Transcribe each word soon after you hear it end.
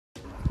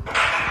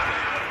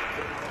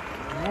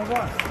What's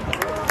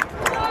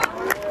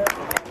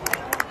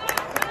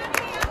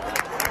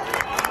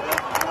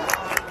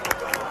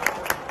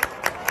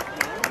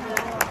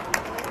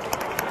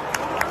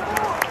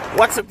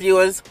up,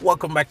 viewers?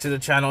 Welcome back to the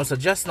channel. So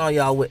just now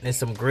y'all witnessed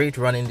some great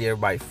running there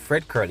by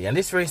Fred Kerley, and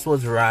this race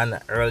was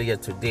ran earlier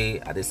today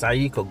at the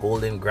Seiko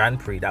Golden Grand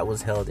Prix that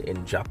was held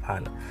in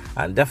Japan,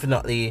 and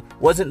definitely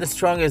wasn't the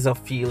strongest of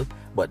field,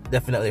 but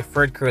definitely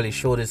Fred Kerley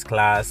showed his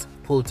class,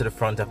 pulled to the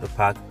front of the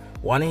pack,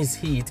 won his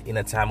heat in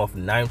a time of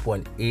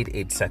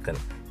 9.88 seconds.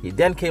 He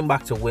then came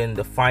back to win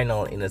the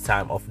final in a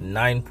time of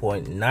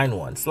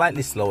 9.91,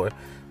 slightly slower,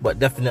 but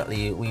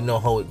definitely we know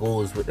how it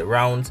goes with the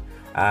rounds.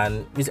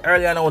 And it's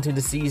early on in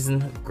the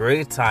season,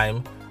 great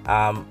time.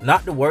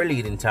 Not the world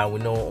leading time. We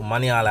know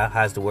Maniala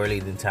has the world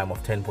leading time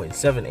of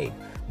 10.78,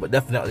 but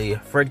definitely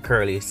Fred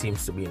Kerley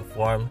seems to be in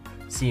form,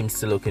 seems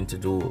to looking to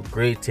do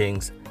great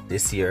things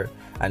this year,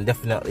 and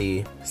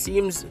definitely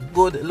seems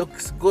good,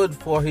 looks good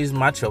for his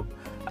matchup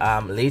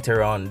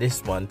later on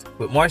this month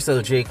with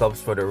Marcel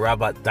Jacobs for the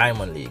Rabat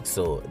Diamond League.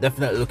 So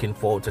definitely looking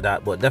forward to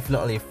that, but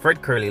definitely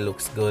Fred Kerley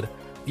looks good.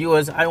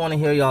 Viewers, I want to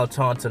hear y'all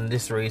thoughts on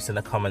this race in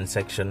the comment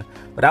section.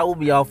 But that will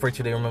be all for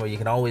today. Remember, you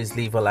can always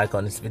leave a like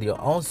on this video.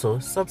 Also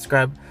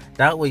subscribe,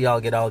 that way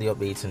y'all get all the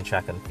updates in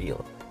track and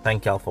field.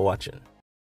 Thank y'all for watching.